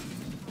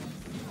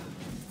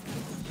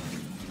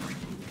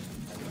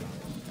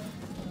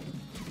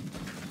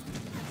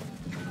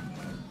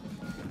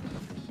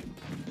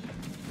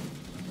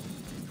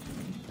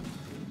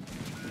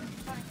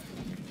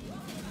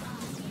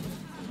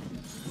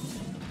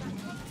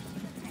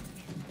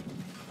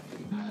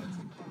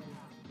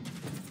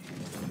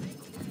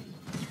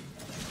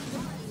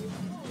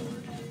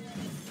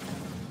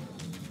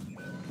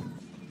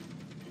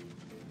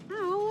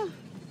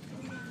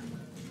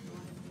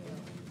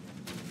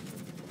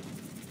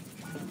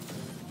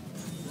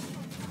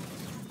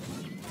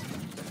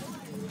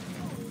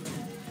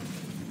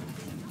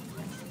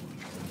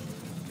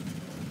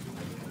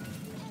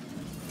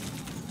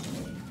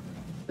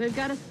 They've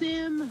got a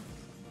sim.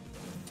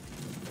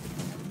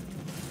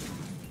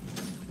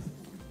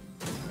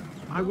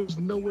 I was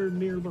nowhere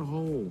near the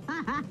hole.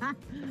 I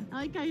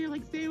like how you're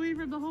like, stay away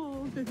from the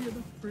hole because you're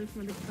the first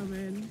one to come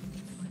in.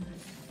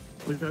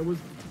 Like, I was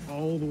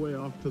all the way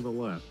off to the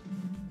left.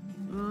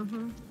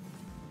 Uh-huh.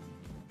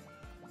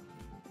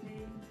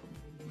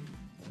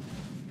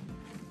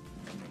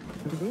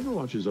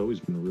 Overwatch has always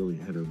been a really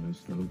hit or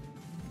miss, though.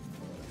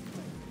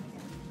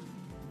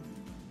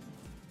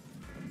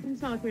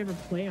 It's not like we ever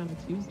play on a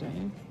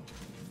Tuesday.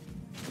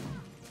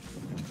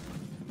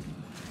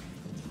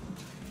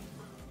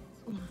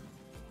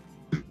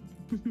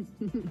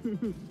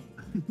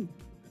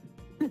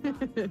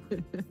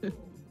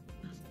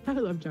 I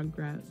love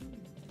Junkrat.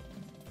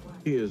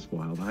 He is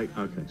wild.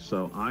 Okay,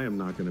 so I am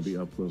not going to be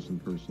up close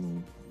and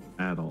personal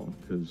at all,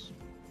 because...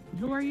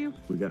 Who are you?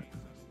 We got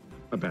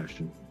a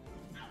Bastion.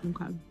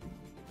 Okay.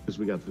 Because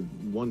we got the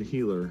one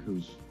healer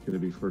who's going to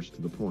be first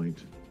to the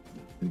point,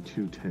 and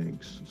 2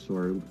 tanks.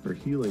 So our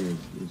healing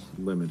is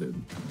limited.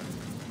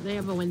 They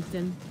have a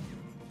Winston.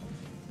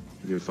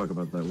 You give a fuck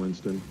about that,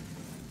 Winston?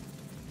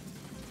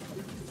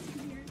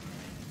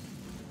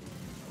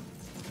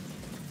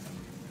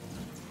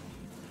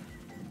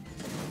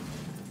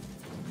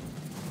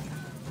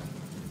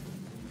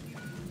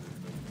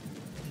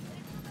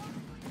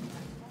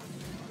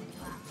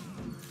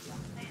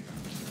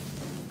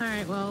 All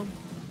right, well.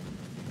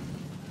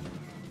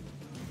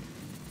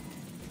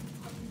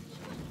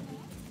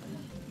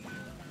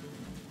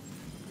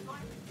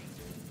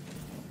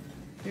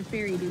 Their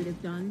fairy dude is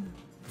done.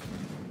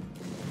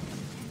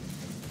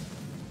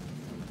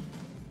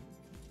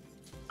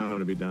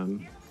 want to be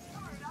done.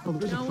 Oh,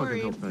 there's Don't a fucking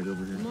worry. health bag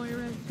over here.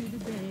 Moira to the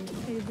day,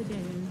 save the day.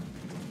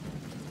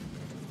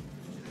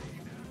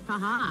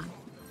 Haha.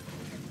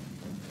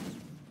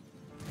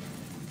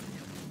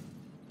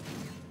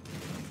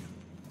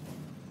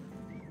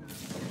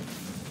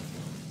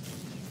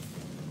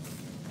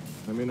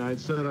 I mean, I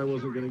said I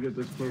wasn't going to get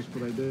this close,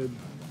 but I did.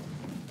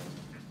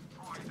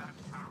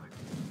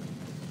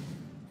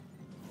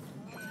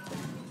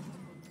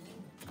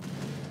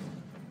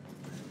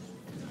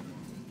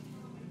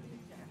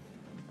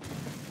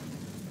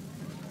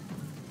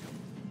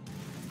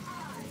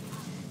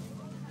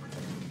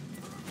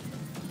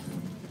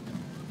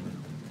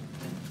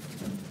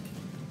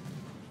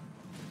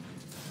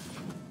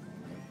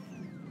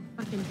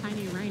 Fucking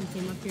Tiny Ryan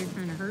came up here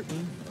trying to hurt me.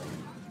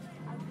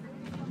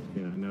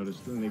 Yeah, I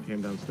noticed. Then he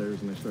came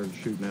downstairs and I started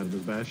shooting out of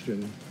his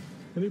bastion.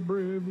 And he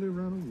bravely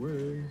ran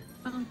away.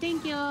 Oh,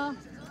 thank you.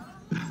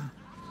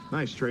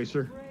 Nice,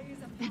 Tracer.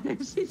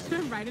 She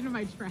stood right into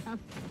my trap.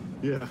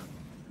 Yeah.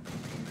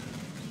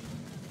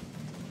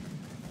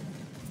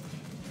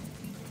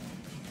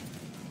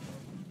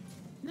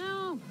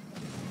 No.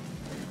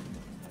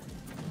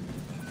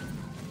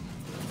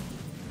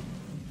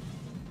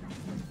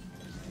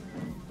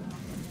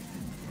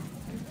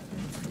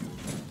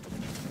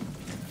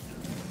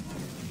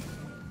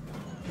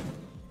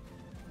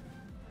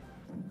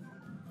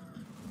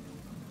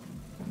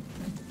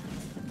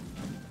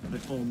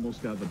 I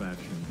almost got the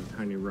bastion, but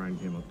Tiny Ryan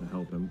came up to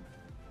help him.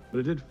 But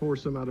it did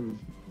force him out of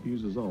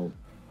use his ult.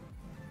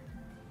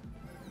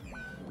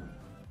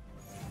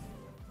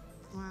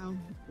 Wow.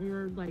 We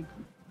were like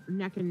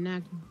neck and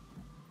neck.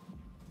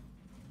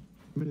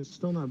 I mean, it's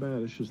still not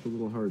bad. It's just a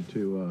little hard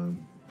to,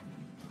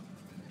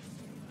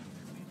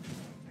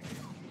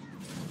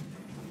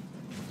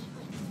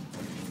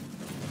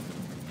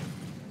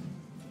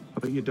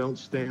 But you don't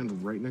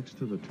stand right next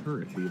to the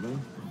turret, Diva.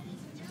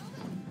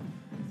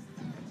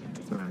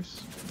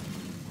 Nice.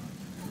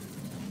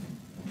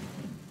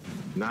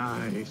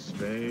 Nice,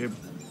 babe.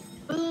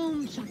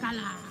 Boom,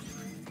 shakala.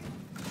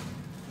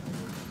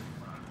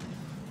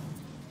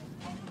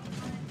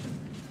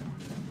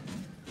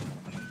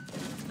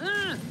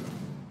 Ah!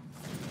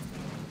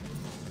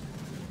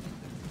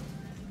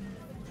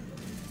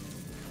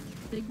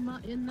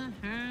 Sigma in the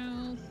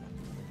house.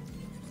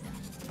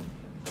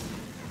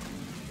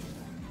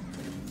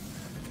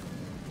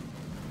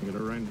 I got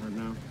a Reinhardt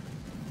now.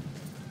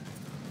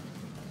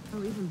 Oh,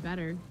 even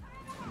better.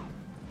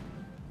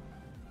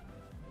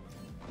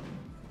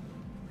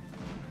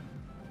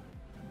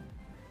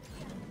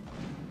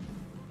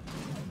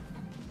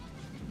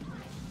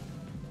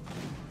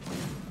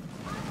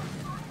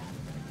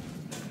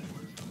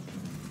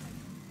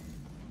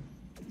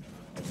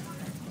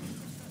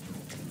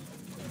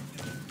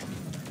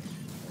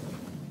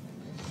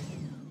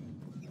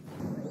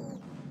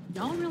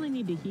 Y'all really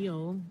need to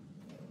heal.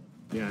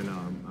 Yeah, I know.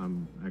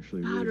 I'm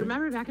actually. God, Really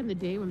remember back in the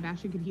day when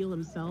Bastion could heal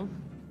himself?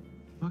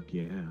 Fuck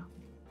yeah.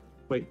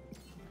 Wait.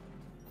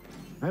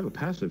 I have a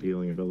passive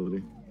healing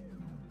ability.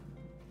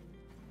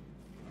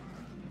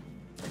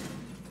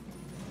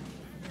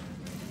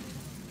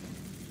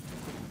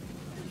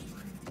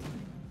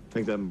 I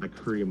think that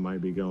McCree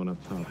might be going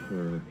up top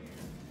for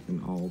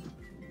an alt.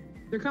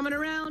 They're coming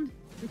around.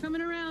 They're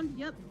coming around.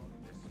 Yep.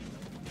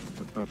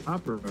 Up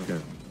top or okay.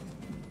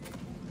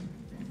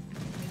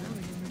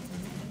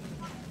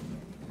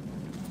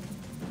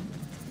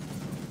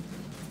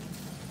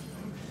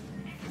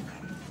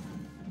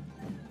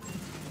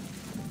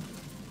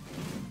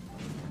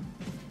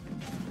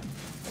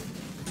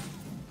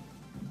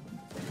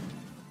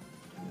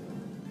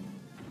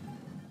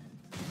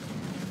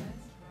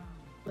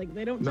 Like,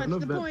 they don't touch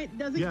the point.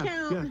 Doesn't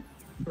count. Yeah.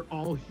 They're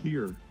all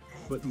here,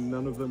 but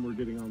none of them were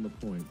getting on the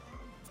point.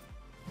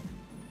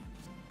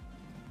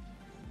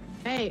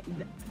 Hey,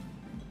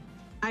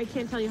 I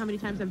can't tell you how many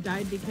times I've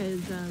died because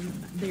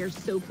they are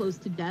so close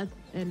to death,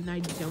 and I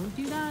don't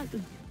do that.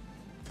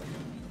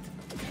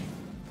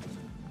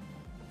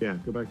 Yeah,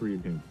 go back where you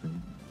came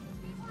from.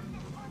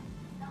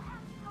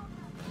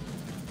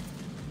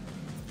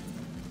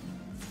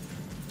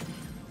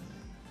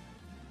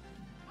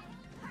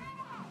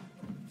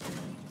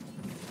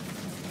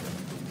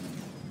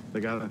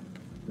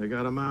 They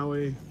got a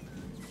Maui.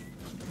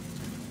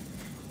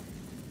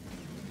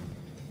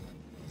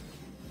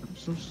 I'm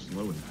so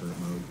slow in turret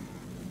mode.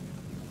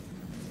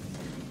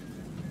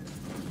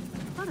 I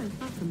thought I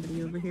saw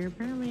somebody over here.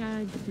 Apparently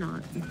I did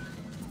not.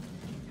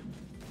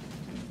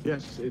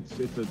 Yes, it's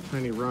a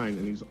Tiny Ryan,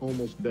 and he's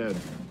almost dead.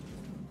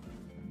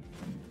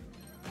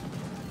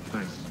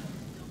 Nice.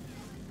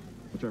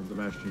 Watch out for the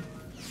Bastion.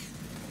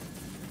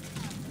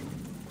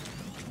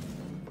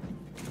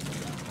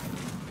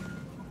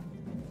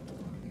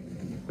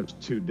 That's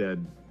two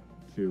dead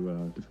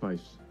to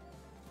Feist.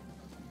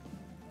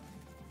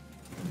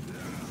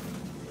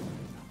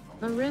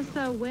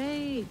 Marissa,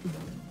 wait!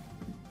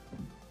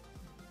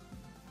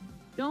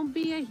 Don't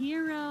be a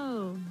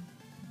hero!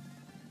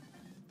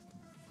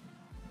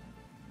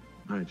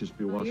 Alright, just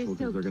be Oh, watchful you're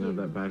because so they're gonna have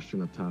cute. that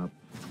Bastion up top.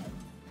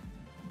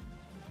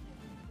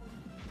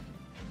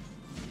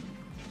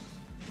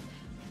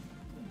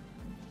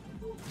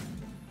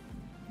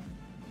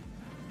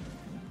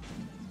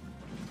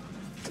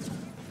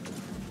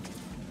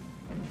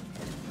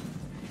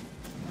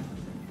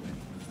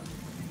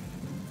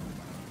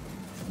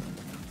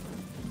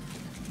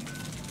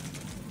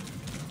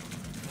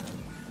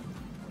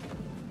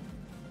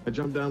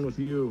 jumped down with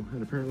you,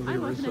 and apparently I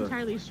wasn't Arissa.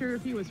 entirely sure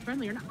if he was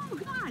friendly or not. Oh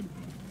God!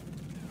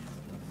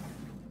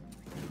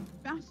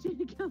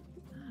 Bastion killed.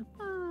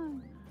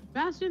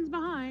 Bastion's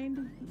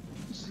behind.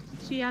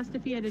 She asked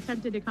if he had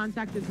attempted to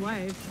contact his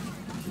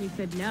wife, and he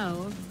said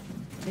no.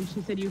 And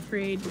she said, "You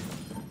afraid?"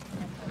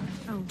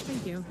 Oh,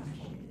 thank you.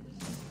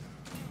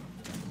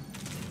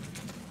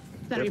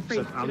 Said, "Are you afraid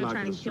I'm she's not gonna try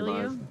gonna and kill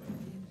survive. you?"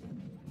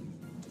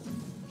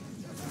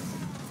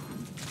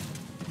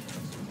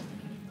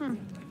 Hmm.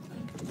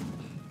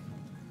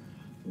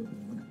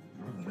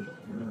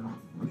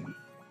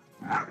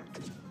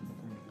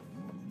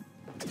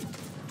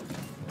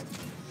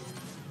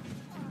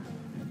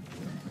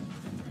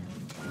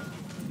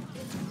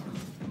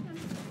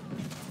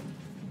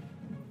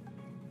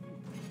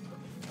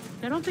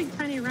 I don't think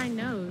Tiny Ryan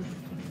knows.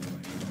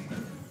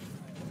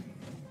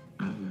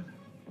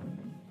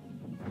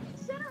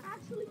 Sarah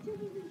actually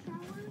taking a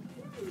shower?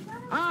 Yeah, you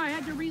gotta. Oh, I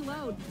had to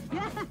reload.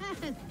 Yes,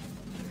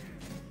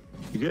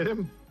 You get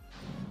him?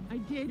 I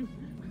did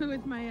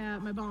with my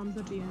my bombs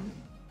at the end.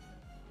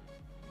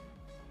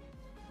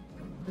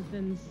 But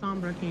then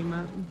Sombra came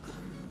up.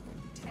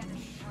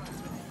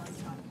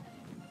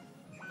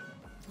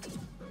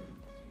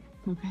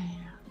 Okay.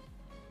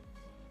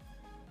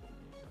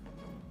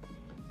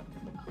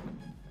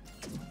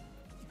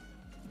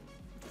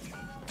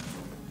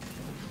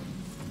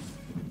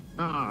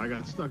 Ah, I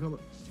got stuck on the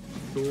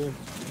stool.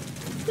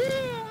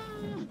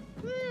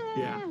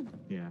 Yeah,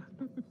 yeah.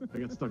 I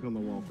got stuck on the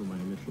wall for my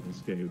initial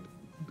escape.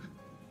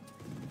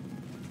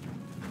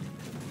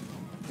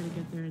 Gotta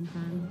get there in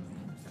time.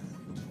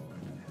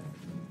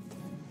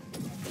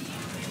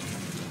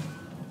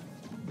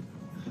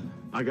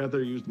 I got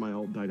there, used my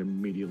ult, died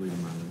immediately to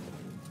mine.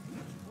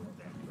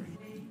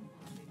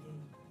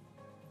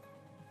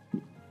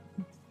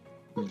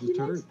 Who's the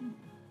turret?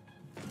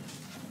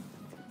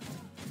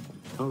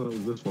 Oh, that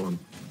was this one.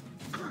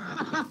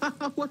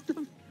 What the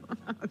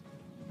fuck?